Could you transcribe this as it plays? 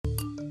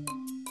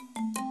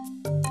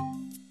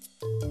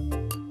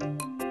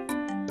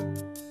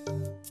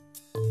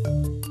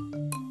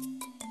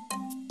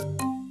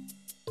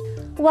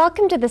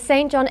Welcome to the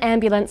St John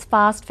Ambulance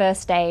Fast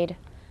First Aid.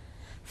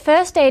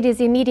 First aid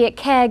is immediate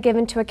care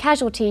given to a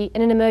casualty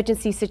in an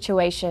emergency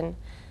situation.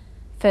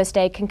 First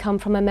aid can come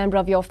from a member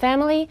of your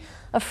family,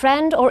 a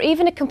friend, or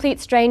even a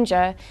complete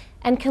stranger,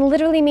 and can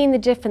literally mean the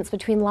difference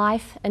between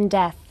life and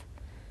death.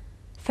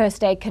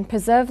 First aid can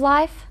preserve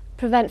life,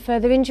 prevent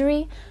further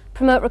injury,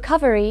 promote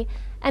recovery,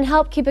 and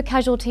help keep a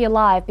casualty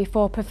alive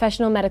before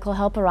professional medical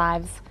help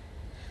arrives.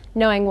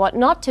 Knowing what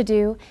not to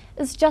do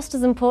is just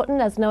as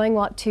important as knowing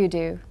what to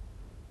do.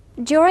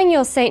 During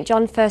your St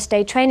John First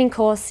Aid training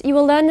course, you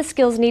will learn the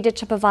skills needed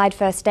to provide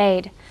first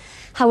aid.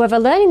 However,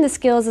 learning the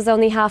skills is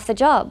only half the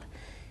job.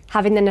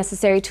 Having the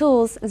necessary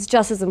tools is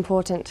just as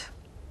important.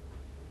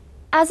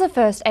 As a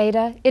first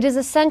aider, it is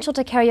essential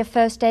to carry a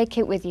first aid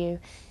kit with you.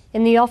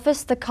 In the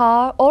office, the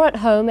car, or at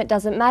home, it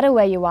doesn't matter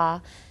where you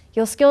are.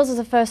 Your skills as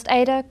a first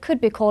aider could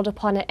be called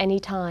upon at any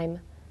time.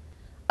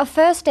 A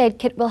first aid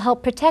kit will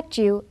help protect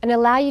you and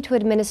allow you to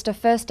administer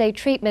first aid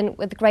treatment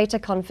with greater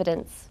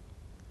confidence.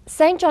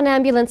 St John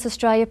Ambulance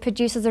Australia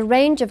produces a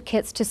range of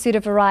kits to suit a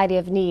variety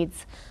of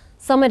needs.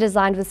 Some are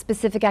designed with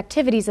specific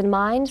activities in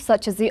mind,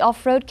 such as the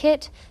off-road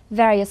kit,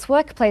 various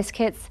workplace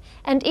kits,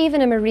 and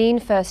even a marine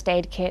first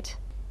aid kit.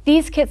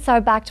 These kits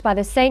are backed by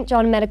the St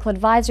John Medical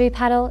Advisory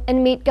Panel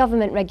and meet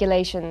government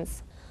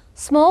regulations.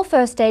 Small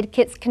first aid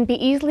kits can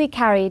be easily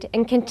carried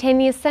and contain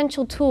the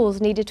essential tools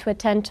needed to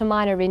attend to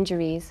minor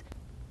injuries.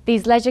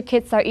 These leisure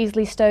kits are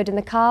easily stowed in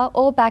the car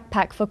or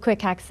backpack for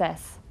quick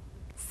access.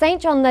 St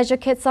John leisure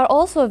kits are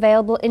also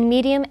available in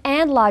medium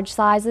and large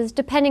sizes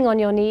depending on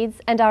your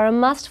needs and are a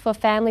must for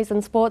families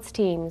and sports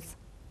teams.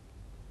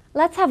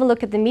 Let's have a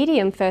look at the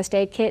medium first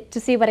aid kit to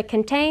see what it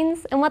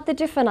contains and what the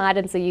different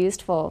items are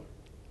used for.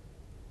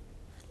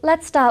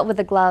 Let's start with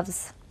the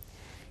gloves.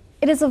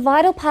 It is a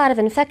vital part of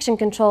infection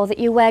control that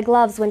you wear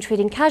gloves when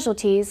treating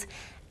casualties,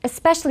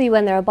 especially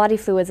when there are body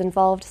fluids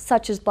involved,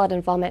 such as blood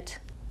and vomit.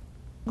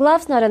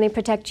 Gloves not only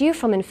protect you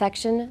from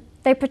infection,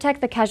 they protect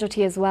the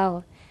casualty as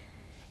well.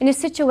 In a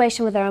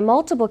situation where there are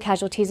multiple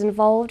casualties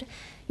involved,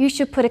 you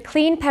should put a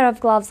clean pair of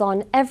gloves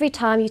on every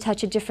time you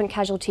touch a different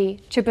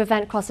casualty to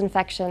prevent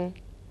cross-infection.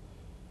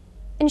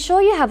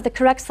 Ensure you have the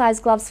correct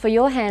size gloves for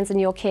your hands in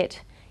your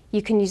kit.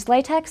 You can use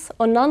latex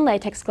or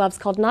non-latex gloves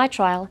called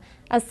nitrile,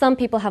 as some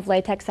people have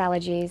latex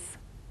allergies.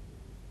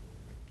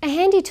 A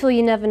handy tool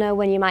you never know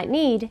when you might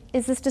need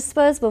is this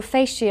disposable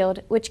face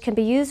shield, which can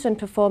be used when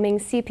performing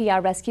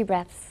CPR rescue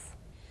breaths.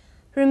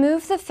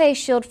 Remove the face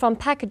shield from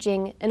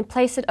packaging and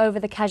place it over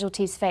the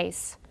casualty's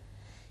face.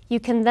 You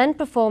can then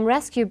perform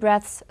rescue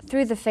breaths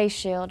through the face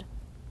shield.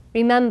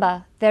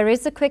 Remember, there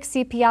is a quick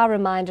CPR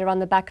reminder on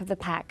the back of the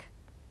pack.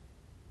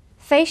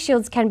 Face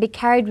shields can be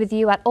carried with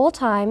you at all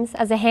times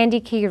as a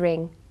handy key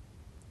ring.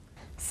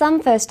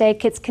 Some first aid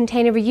kits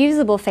contain a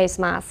reusable face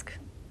mask.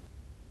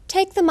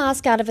 Take the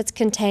mask out of its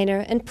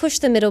container and push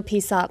the middle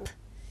piece up.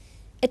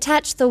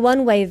 Attach the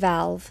one-way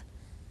valve.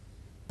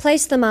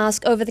 Place the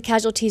mask over the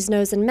casualty's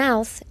nose and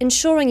mouth,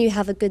 ensuring you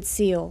have a good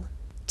seal.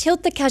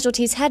 Tilt the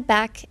casualty's head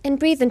back and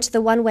breathe into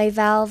the one-way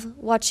valve,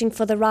 watching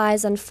for the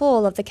rise and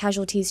fall of the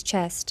casualty's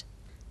chest.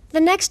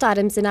 The next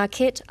items in our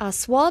kit are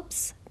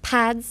swabs,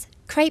 pads,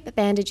 crepe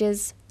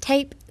bandages,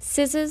 tape,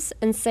 scissors,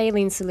 and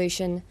saline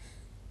solution.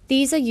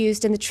 These are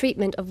used in the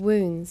treatment of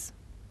wounds.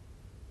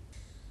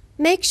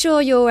 Make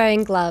sure you're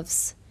wearing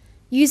gloves.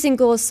 Using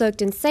gauze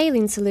soaked in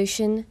saline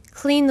solution,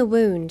 clean the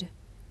wound.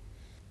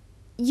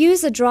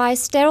 Use a dry,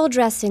 sterile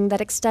dressing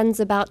that extends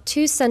about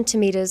 2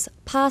 centimeters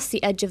past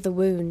the edge of the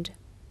wound.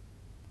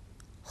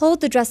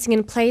 Hold the dressing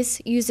in place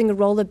using a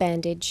roller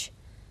bandage.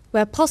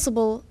 Where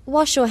possible,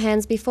 wash your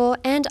hands before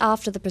and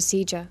after the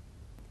procedure.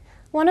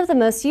 One of the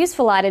most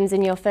useful items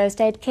in your first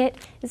aid kit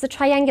is a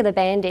triangular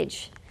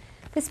bandage.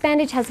 This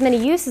bandage has many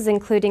uses,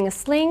 including a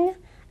sling,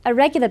 a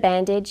regular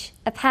bandage,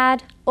 a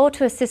pad, or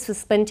to assist with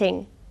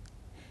splinting.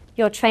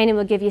 Your trainer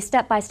will give you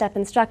step-by-step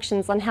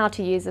instructions on how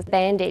to use a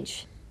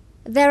bandage.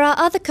 There are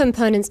other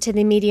components to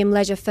the medium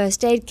leisure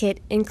first aid kit,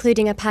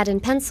 including a pad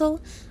and pencil,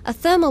 a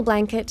thermal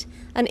blanket,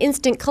 an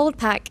instant cold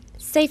pack,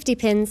 safety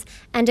pins,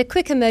 and a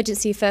quick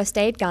emergency first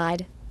aid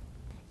guide.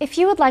 If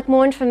you would like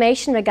more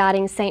information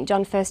regarding St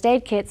John first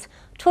aid kits,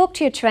 talk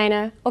to your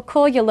trainer or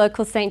call your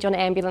local St John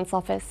Ambulance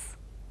office.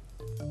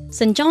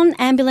 St John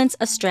Ambulance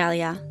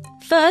Australia,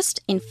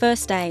 first in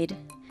first aid.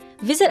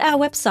 Visit our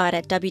website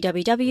at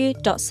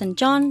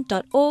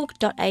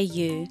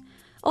www.stjohn.org.au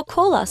or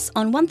call us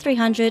on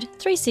 1300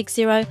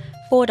 360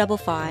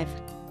 455.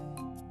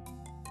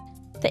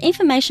 The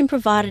information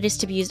provided is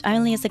to be used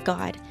only as a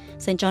guide.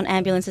 St John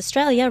Ambulance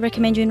Australia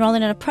recommend you enrol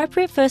in an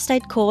appropriate first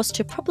aid course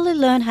to properly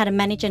learn how to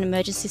manage an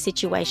emergency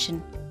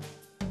situation.